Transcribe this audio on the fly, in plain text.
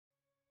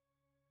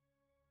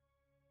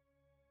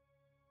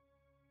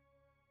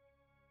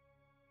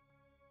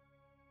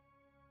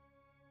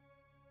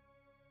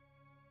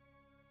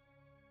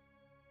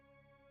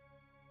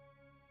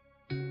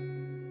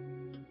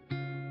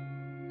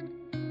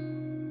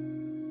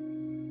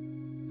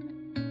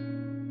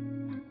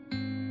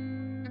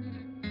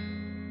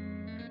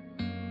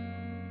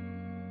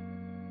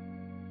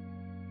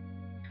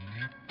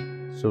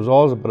She was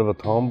always a bit of a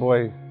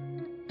tomboy,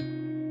 a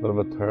bit of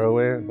a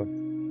tearaway, but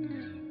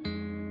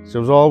she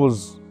was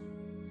always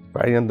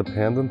very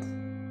independent.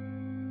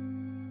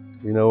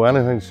 You know,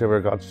 anything she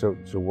ever got,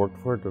 she worked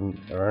for it and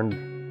earned.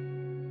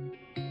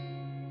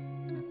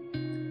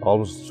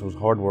 Always, she was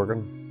hard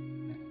working.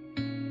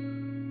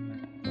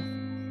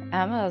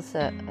 Emma, as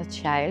a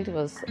child,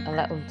 was a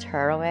little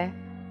tearaway.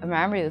 A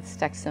memory that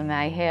sticks in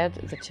my head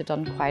that she'd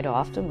done quite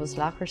often was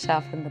lock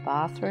herself in the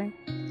bathroom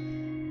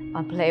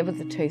and play with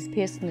the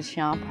toothpaste and the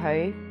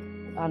shampoo,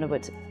 and it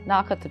would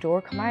knock at the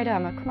door, "Come out,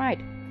 Emma, come out.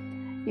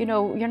 You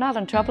know, you're not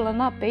in trouble, I'll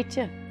not beat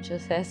you." She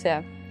says,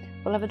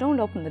 "Well, if I don't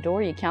open the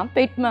door, you can't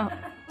beat me."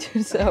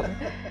 So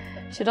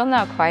she'd done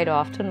that quite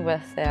often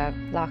with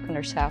locking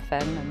herself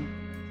in and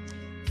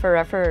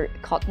forever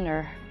cutting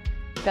her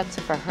bits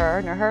of her hair.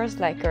 And her hair's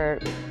like her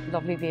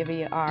lovely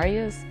baby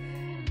Aria's,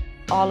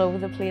 all over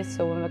the place.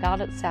 So when we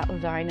got it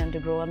settled down into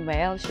growing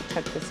well, she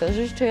took the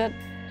scissors to it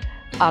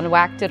and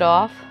whacked it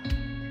off.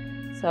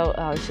 So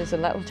she's a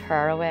little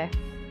tearaway.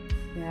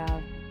 Yeah,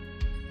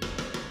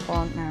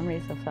 fond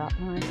memories of that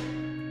now.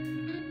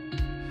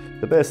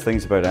 The best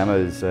things about Emma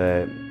is,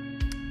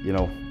 you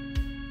know,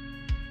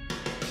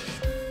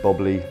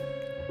 bubbly,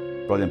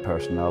 brilliant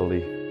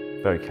personality,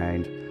 very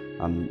kind,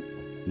 and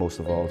most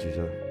of all, she's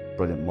a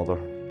brilliant mother.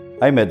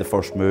 I made the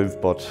first move,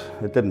 but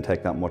it didn't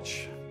take that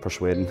much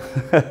persuading.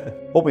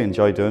 What we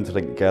enjoy doing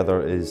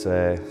together is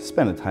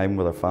spending time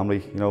with our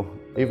family, you know,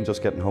 even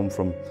just getting home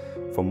from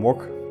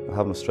work,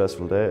 having a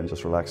stressful day and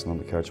just relaxing on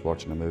the couch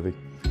watching a movie.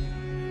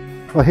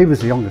 Well, he was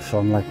the youngest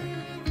son, like,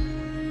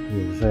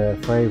 he was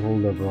 5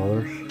 older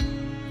brothers,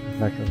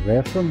 like the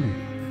rest of them.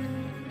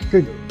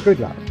 Good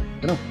lad,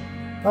 you know.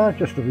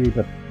 Just a wee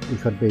bit, he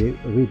could be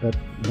a wee bit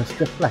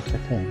mischief like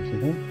at times, you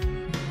know.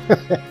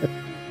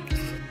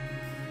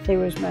 He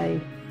was my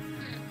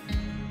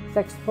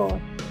 6th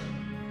boy,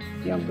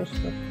 youngest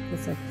of the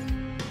 6.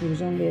 He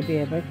was only a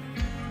baby,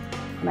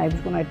 and I was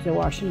going out to the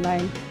washing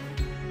line,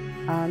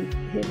 and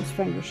he had his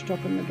fingers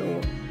stuck in the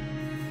door,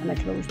 and I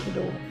closed the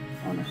door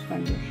on his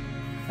fingers.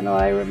 And all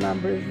I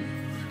remember is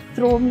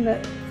throwing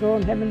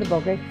him in the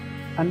buggy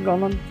and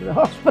running to the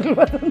hospital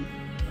with him.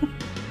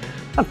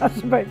 And that's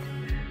about.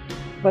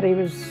 But he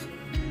was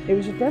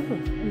a devil.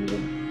 He was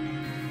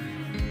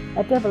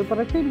a devil, but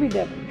a good wee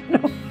devil, you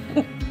know.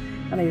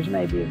 And he was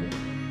my baby.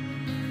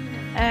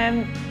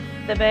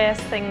 The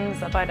best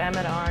things about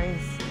Emmet are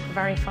he's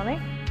very funny.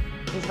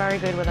 He's very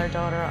good with our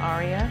daughter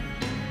Aria,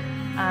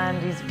 and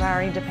he's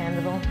very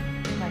dependable.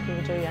 Like he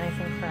would do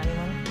anything for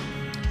anyone.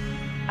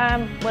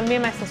 When me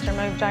and my sister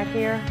moved out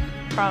here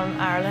from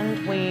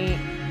Ireland, we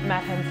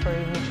met him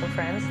through mutual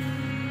friends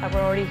that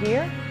were already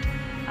here,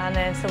 and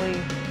then so we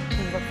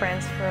were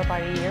friends for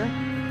about a year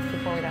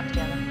before we got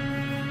together.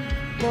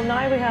 Well,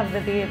 now we have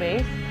the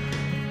baby.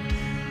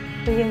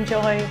 We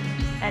enjoy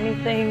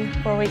anything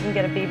where we can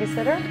get a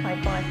babysitter,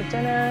 like going out to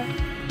dinner,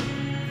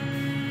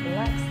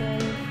 relaxing.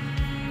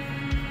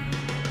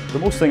 The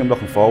most thing I'm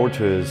looking forward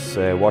to is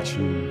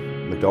watching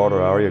my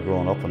daughter Aria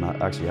growing up and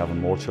actually having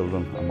more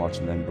children and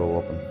watching them grow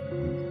up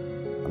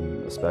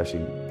and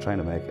especially trying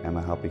to make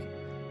Emma happy.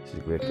 She's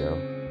a great girl.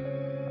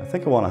 I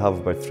think I want to have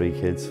about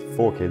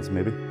 4 kids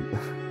maybe.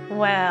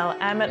 Well,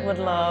 Emmet would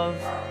love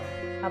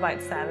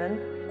about 7,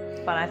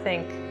 but I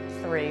think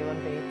 3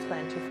 would be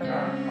plenty for me.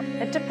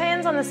 It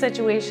depends on the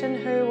situation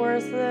who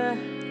wears the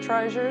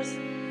trousers,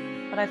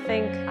 but I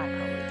think I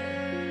probably do.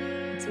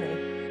 It's me.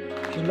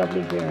 She's a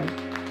lovely girl,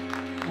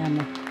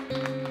 Emma.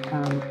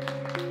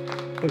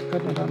 We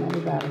couldn't have done any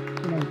better,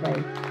 you know, by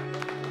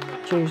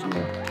choosing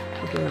her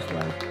to do as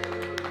well.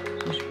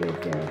 She's a great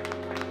girl.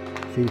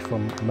 She's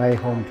from my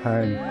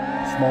hometown,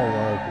 small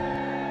world,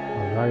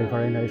 a very,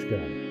 very nice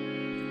girl.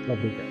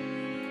 Lovely girl.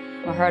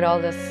 We heard all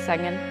this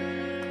singing,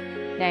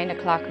 9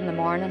 o'clock in the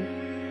morning.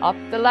 Up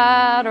the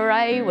ladder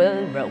I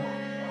will row.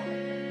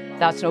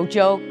 That's no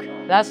joke,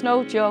 that's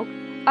no joke.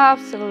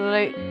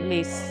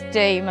 Absolutely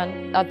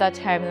steaming at that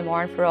time in the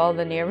morning for all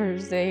the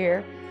neighbours to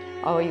hear.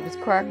 Oh, he was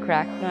crack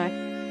now.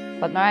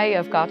 But now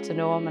I've got to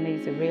know him and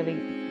he's a really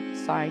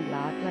sound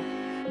lad. Like,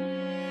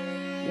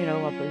 you know,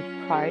 I'll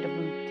be proud of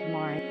him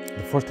tomorrow.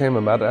 The first time I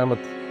met Emmet,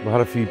 we had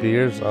a few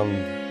beers and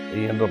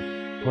he ended up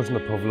pushing a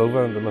pavlova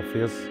into my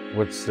face,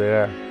 which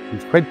he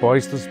was quite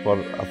boisterous, but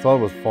I thought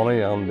it was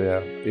funny, and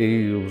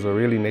he was a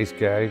really nice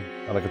guy,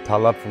 and I could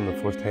tell that from the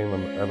first time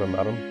I ever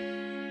met him.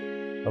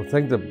 I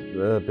think the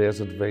best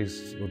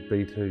advice would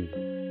be to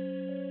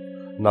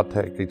not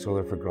take each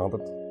other for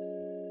granted,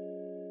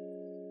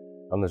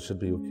 and it should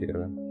be okay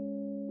then.